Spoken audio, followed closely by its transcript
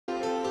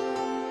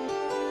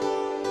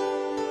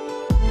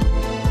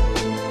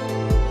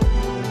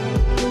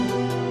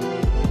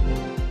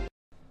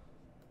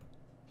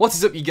What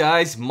is up, you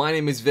guys? My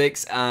name is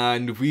Vix,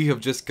 and we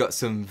have just got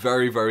some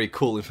very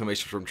cool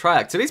information from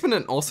Triac. Today's been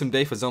an awesome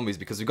day for zombies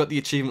because we got the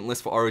achievement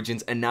list for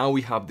Origins, and now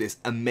we have this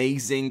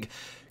amazing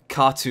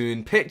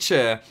cartoon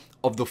picture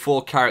of the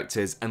 4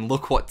 characters, and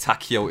look what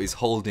Takio is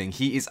holding.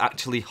 He is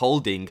actually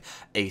holding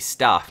a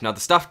staff. Now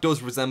the staff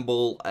does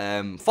resemble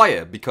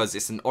fire because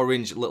it's an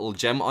orange little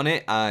gem on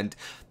it, and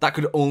that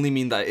could only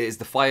mean that it is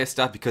the fire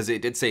staff because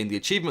it did say in the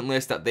achievement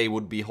list that they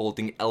would be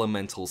holding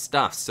elemental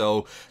staff.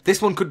 So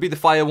this one could be the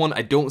fire one.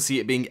 I don't see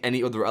it being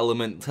any other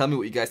element. Tell me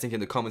what you guys think in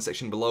the comment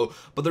section below.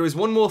 But there is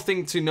one more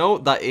thing to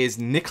note, that is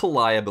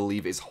Nikolai, I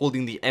believe, is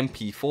holding the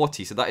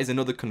MP40. So that is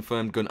another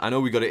confirmed gun. I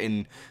know we got it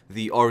in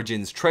the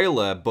Origins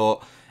trailer,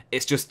 but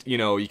it's just, you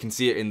know, you can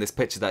see it in this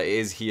picture that it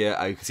is here.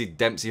 I can see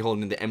Dempsey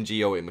holding the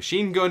MG08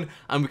 machine gun,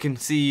 and we can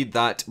see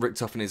that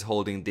Richtofen is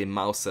holding the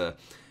Mauser.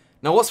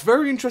 Now, what's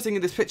very interesting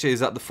in this picture is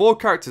that the 4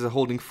 characters are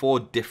holding 4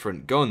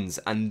 different guns,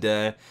 and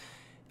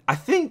I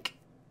think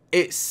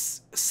it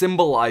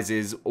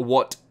symbolizes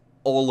what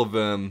all of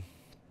them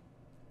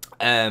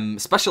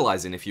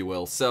specialize in, if you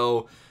will.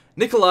 So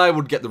Nikolai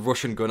would get the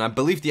Russian gun. I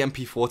believe the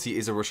MP40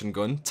 is a Russian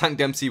gun. Tank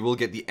Dempsey will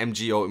get the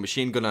MG08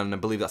 machine gun, and I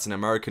believe that's an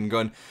American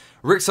gun.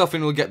 Richtofen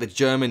will get the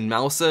German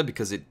Mauser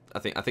because I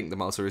think the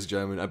Mauser is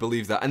German. I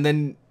believe that. And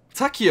then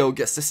Takio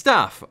gets the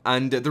staff,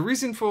 and the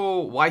reason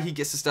for why he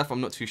gets the staff,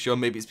 I'm not too sure.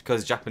 Maybe it's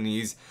because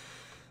Japanese.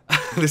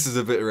 This is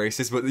a bit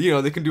racist, but you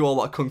know, they can do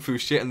all that kung fu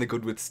shit and they're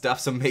good with staff,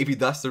 so maybe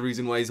that's the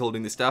reason why he's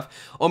holding the staff.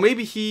 Or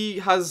maybe he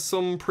has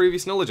some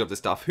previous knowledge of the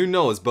staff, who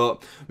knows.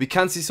 But we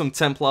can see some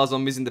Templar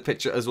zombies in the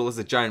picture as well as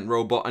the giant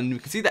robot, and we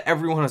can see that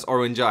everyone has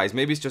orange eyes.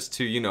 Maybe it's just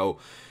to, you know,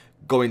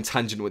 go in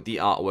tangent with the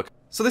artwork.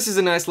 So this is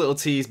a nice little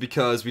tease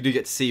because we do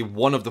get to see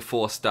one of the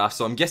 4 staffs,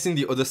 so I'm guessing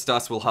the other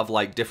staffs will have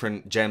like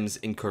different gems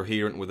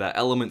incoherent with their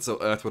elements. So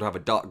Earth would have a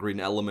dark green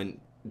element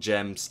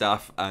gem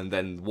staff, and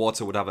then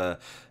Water would have a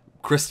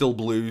crystal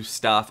blue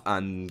staff,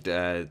 and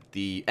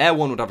the air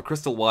one would have a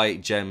crystal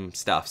white gem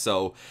staff.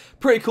 So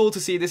pretty cool to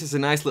see. This is a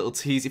nice little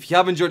tease. If you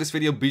have enjoyed this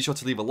video, be sure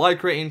to leave a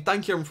like rating.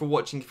 Thank you everyone for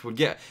watching. If we would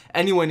get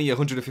anywhere near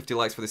 150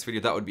 likes for this video,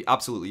 that would be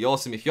absolutely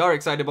awesome. If you are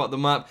excited about the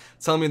map,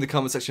 tell me in the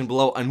comment section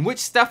below, and which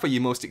staff are you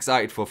most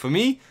excited for? For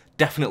me,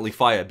 definitely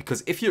fire,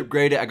 because if you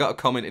upgrade it, I got a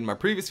comment in my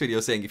previous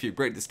video saying if you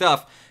upgrade the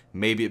staff,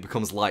 maybe it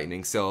becomes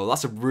lightning. So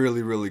that's a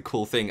really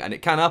cool thing, and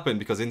it can happen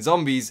because in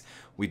zombies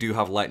we do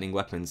have lightning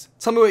weapons.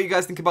 Tell me what you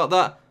guys think about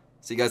that.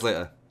 See you guys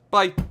later.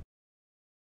 Bye.